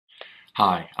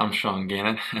Hi, I'm Sean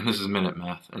Gannon, and this is Minute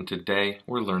Math, and today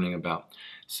we're learning about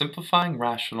simplifying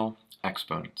rational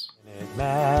exponents.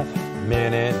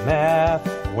 Minute Math,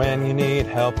 when you need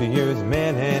help you use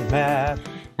Minute Math.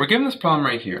 We're given this problem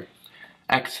right here,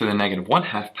 x to the negative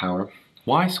 1/2 power,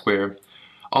 y squared,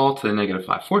 all to the negative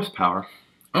 5/4 power,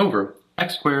 over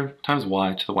x squared times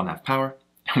y to the 1/2 power,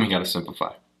 and we gotta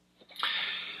simplify.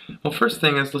 Well, first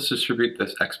thing is let's distribute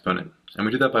this exponent, and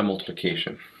we do that by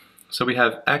multiplication. So we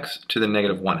have x to the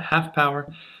negative 1/2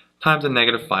 power times the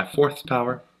negative 5/4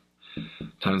 power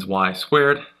times y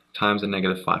squared times the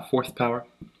negative 5/4 power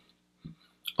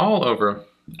all over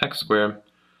x squared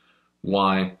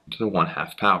y to the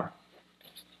 1/2 power.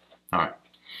 Alright,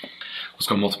 let's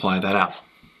go multiply that out.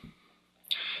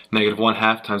 Negative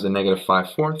 1/2 times the negative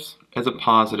 5/4 is a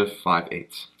positive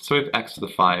 5/8. So we have x to the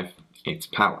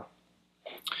 5/8 power.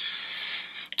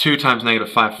 2 times negative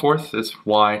 5/4 is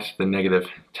y to the negative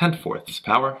 10/4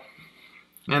 power.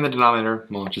 And the denominator,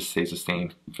 well, it just stays the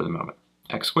same for the moment.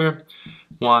 X squared,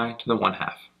 y to the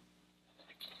 1/2.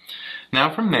 Now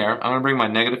from there, I'm going to bring my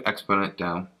negative exponent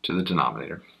down to the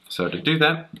denominator. So to do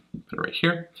that, put it right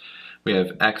here. We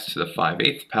have x to the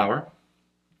 5/8 power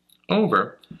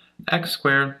over x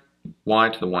squared, y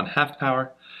to the 1/2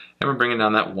 power. And we're bringing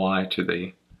down that y to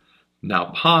the now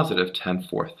positive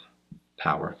 10/4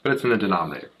 power, but it's in the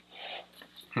denominator.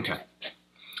 Okay.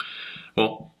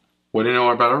 Well, what do you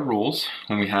know about our rules?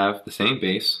 When we have the same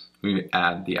base, we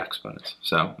add the exponents.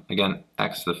 So again,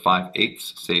 x to the 5/8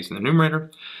 stays in the numerator.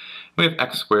 We have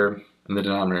x squared in the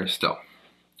denominator still.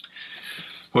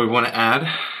 Well, we want to add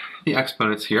the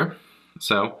exponents here.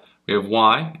 So we have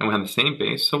y, and we have the same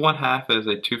base. So 1/2 is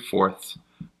a 2/4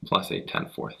 plus a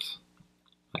 10/4,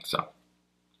 like so.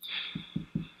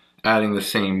 Adding the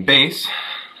same base,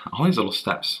 all these little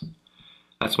steps.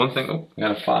 That's one thing. Oh, I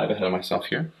got a 5 ahead of myself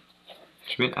here.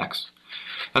 Should be an x.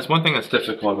 That's one thing that's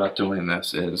difficult about doing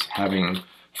this, is having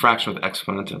fraction with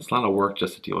exponents. It's a lot of work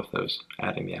just to deal with those,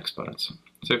 adding the exponents.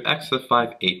 So we have x to the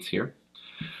 5/8 here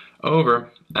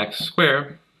over x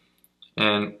squared,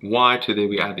 and y to the,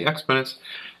 we add the exponents,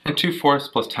 and 2/4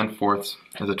 plus 10/4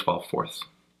 is a 12/4.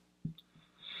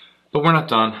 But we're not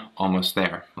done almost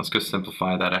there. Let's go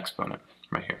simplify that exponent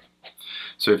right here.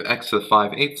 So we have x to the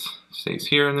 5/8 stays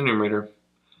here in the numerator.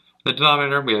 The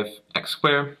denominator, we have x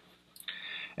squared,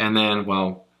 and then,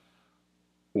 well,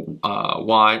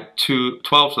 y to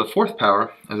 12 to the 4th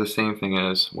power is the same thing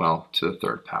as, well, to the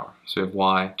 3rd power. So we have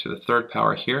y to the 3rd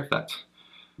power here. That's,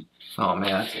 oh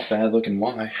man, that's a bad looking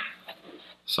y.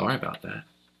 Sorry about that.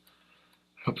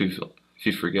 Hope if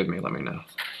you forgive me, let me know.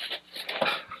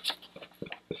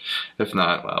 If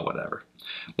not, well, whatever.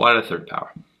 Y to the 3rd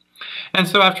power. And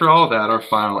so after all that, our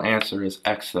final answer is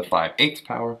x to the 5/8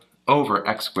 power over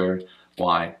x squared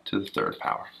y to the 3rd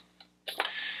power.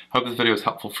 Hope this video was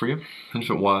helpful for you, and if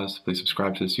it was, please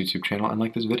subscribe to this YouTube channel and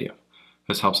like this video.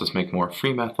 This helps us make more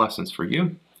free math lessons for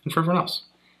you and for everyone else.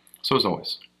 So as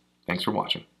always, thanks for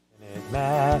watching.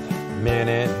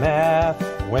 Minute Math,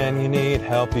 when you need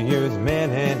help you use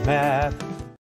Minute Math.